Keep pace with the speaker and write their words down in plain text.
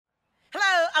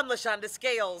I'm LaShonda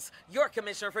Scales, your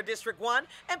Commissioner for District 1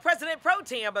 and President Pro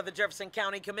Tem of the Jefferson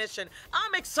County Commission.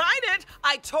 I'm excited.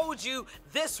 I told you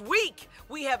this week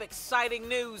we have exciting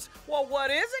news. Well,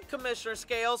 what is it, Commissioner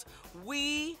Scales?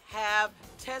 We have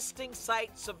testing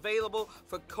sites available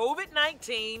for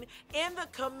COVID-19 in the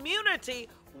community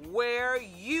where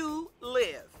you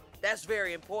live. That's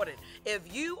very important.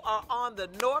 If you are on the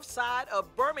north side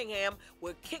of Birmingham,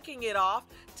 we're kicking it off,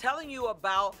 telling you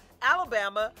about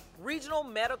Alabama Regional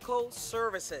Medical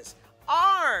Services,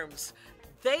 ARMS.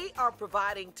 They are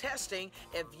providing testing.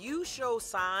 If you show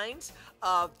signs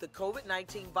of the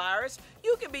COVID-19 virus,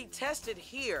 you can be tested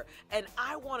here. And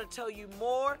I want to tell you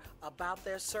more about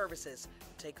their services.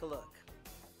 Take a look.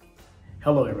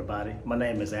 Hello everybody, my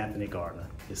name is Anthony Gardner,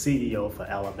 the CEO for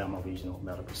Alabama Regional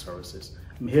Medical Services.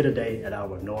 I'm here today at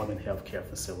our Northern Healthcare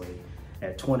Facility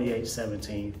at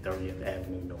 2817 30th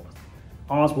Avenue North.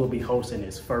 ARMS will be hosting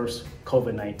its first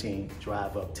COVID-19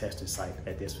 drive-up testing site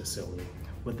at this facility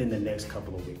within the next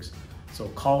couple of weeks. So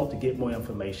call to get more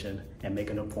information and make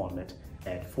an appointment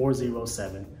at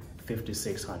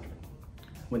 407-5600.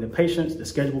 When the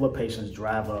scheduled patients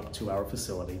drive up to our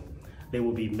facility, they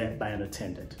will be met by an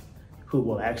attendant who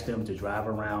will ask them to drive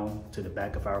around to the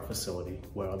back of our facility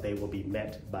where they will be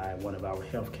met by one of our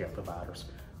healthcare providers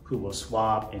who will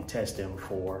swab and test them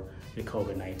for the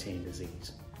COVID-19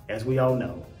 disease. As we all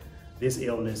know, this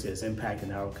illness is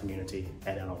impacting our community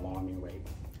at an alarming rate.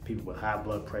 People with high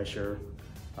blood pressure,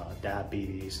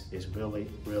 diabetes is really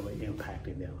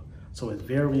impacting them. So it's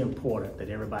very important that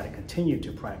everybody continue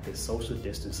to practice social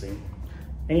distancing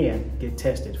and get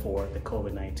tested for the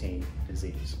COVID-19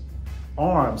 disease.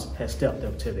 ARMS has stepped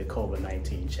up to the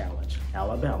COVID-19 challenge.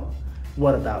 Alabama,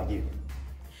 what about you?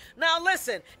 Now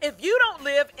listen, if you don't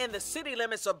live in the city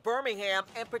limits of Birmingham,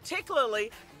 and particularly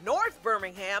North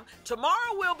Birmingham,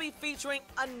 tomorrow we'll be featuring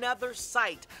another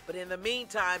site. But in the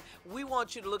meantime, we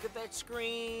want you to look at that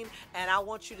screen, and I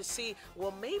want you to see,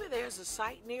 well, maybe there's a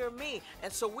site near me.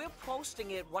 And so we're posting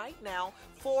it right now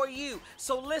for you.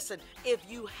 So listen, if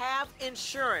you have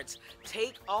insurance,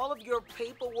 take all of your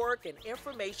paperwork and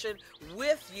information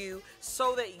with you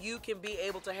so that you can be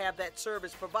able to have that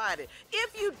service provided.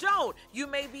 If you don't, you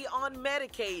may be on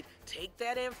Medicaid. Take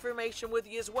that information with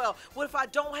you as well. What if I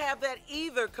don't have that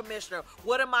either, Commissioner?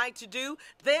 What am I to do?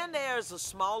 Then there's a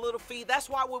small little fee. That's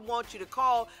why we want you to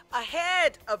call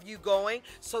ahead of you going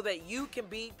so that you can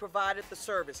be provided the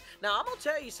service. Now, I'm going to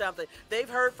tell you something. They've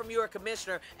heard from your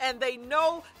commissioner, and they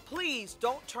know, please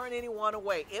don't turn anyone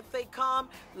away. If they come,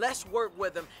 let's work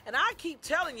with them. And I keep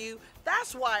telling you,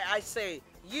 that's why I say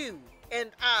you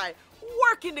and I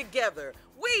working together,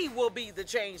 we will be the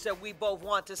change that we both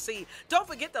want to see. Don't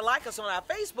forget to like us on our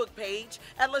Facebook page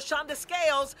at LaShonda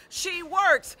Scales, She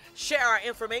Works. Share our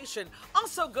information.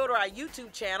 Also go to our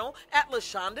YouTube channel at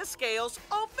LaShonda Scales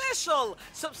Official.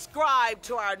 Subscribe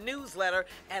to our newsletter.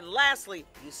 And lastly,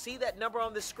 you see that number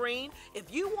on the screen?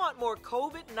 If you want more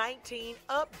COVID-19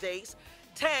 updates,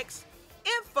 text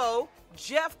info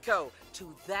Jeffco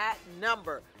to that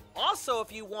number. Also,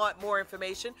 if you want more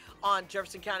information on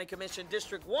Jefferson County Commission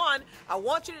District 1, I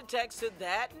want you to text to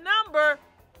that number,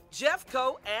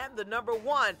 Jeffco and the number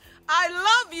 1. I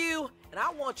love you, and I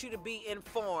want you to be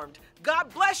informed.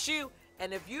 God bless you,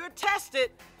 and if you're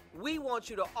tested, we want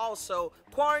you to also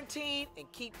quarantine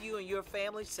and keep you and your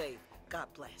family safe. God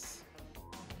bless.